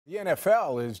The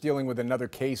NFL is dealing with another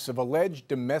case of alleged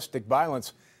domestic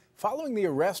violence following the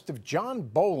arrest of John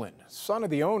Bowlen, son of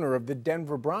the owner of the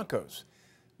Denver Broncos.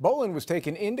 Bowlen was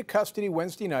taken into custody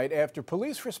Wednesday night after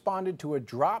police responded to a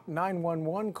dropped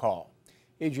 911 call.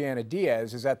 Adriana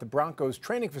Diaz is at the Broncos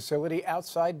training facility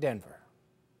outside Denver.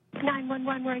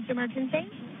 911, where's the emergency?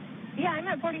 Yeah, I'm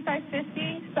at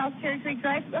 4550 South Cherry Creek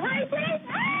Drive. Hi, please!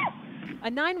 Ah! A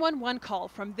 911 call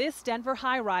from this Denver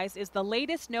high-rise is the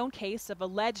latest known case of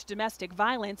alleged domestic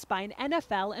violence by an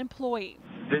NFL employee.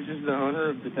 This is the owner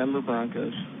of the Denver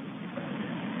Broncos.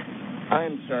 I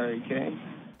am sorry, Kay.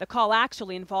 The call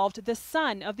actually involved the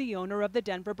son of the owner of the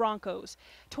Denver Broncos.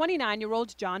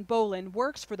 29-year-old John Bowlen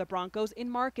works for the Broncos in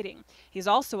marketing. He's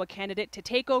also a candidate to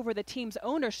take over the team's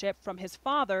ownership from his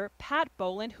father, Pat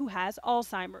Bowlen, who has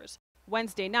Alzheimer's.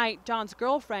 Wednesday night, John's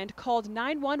girlfriend called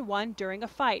 911 during a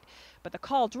fight, but the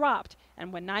call dropped,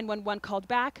 and when 911 called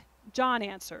back, John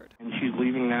answered. And she's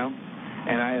leaving now,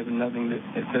 and I have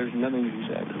there's nothing to be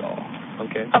said at all,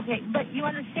 okay? Okay, but you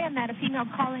understand that a female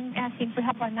calling asking for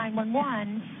help on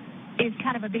 911 is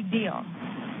kind of a big deal.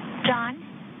 John?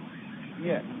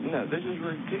 Yeah, no, this is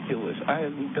ridiculous. I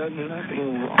have done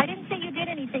nothing wrong. I didn't say you did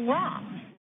anything wrong.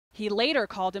 He later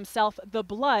called himself the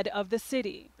blood of the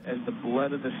city. As the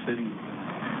blood of the city,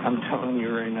 I'm telling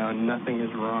you right now, nothing is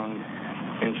wrong,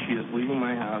 and she is leaving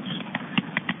my house,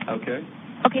 okay?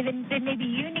 Okay, then maybe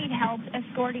you need help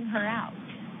escorting her out.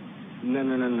 No.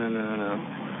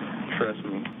 Trust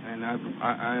me. And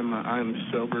I'm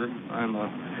sober. I'm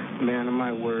a man of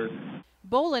my word.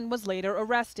 Bowlen was later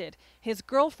arrested. His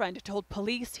girlfriend told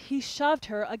police he shoved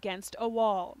her against a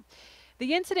wall.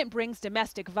 The incident brings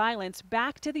domestic violence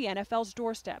back to the NFL's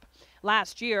doorstep.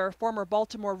 Last year, former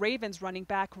Baltimore Ravens running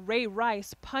back Ray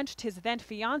Rice punched his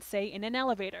then-fiancée in an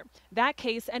elevator. That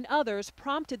case and others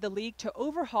prompted the league to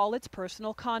overhaul its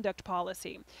personal conduct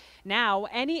policy. Now,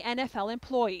 any NFL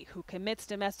employee who commits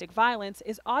domestic violence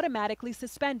is automatically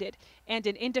suspended, and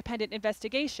an independent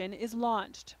investigation is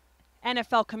launched.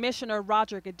 NFL Commissioner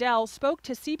Roger Goodell spoke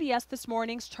to CBS This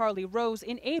Morning's Charlie Rose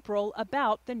in April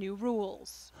about the new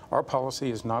rules. Our policy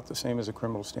is not the same as a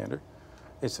criminal standard.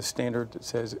 It's a standard that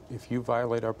says if you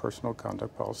violate our personal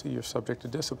conduct policy, you're subject to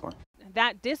discipline.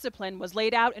 That discipline was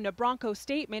laid out in a Broncos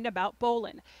statement about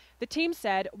Bowlen. The team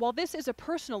said, while this is a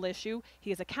personal issue,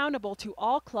 he is accountable to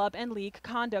all club and league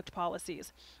conduct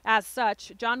policies. As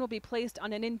such, John will be placed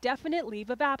on an indefinite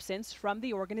leave of absence from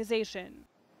the organization.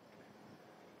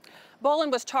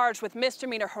 Bowlen was charged with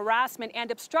misdemeanor harassment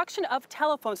and obstruction of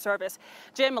telephone service.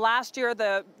 Jim, last year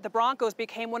the Broncos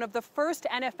became one of the first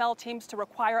NFL teams to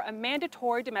require a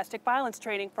mandatory domestic violence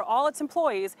training for all its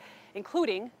employees,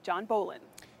 including John Bowlen.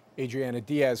 Adriana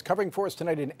Diaz covering for us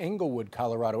tonight in Englewood,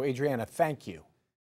 Colorado. Adriana, thank you.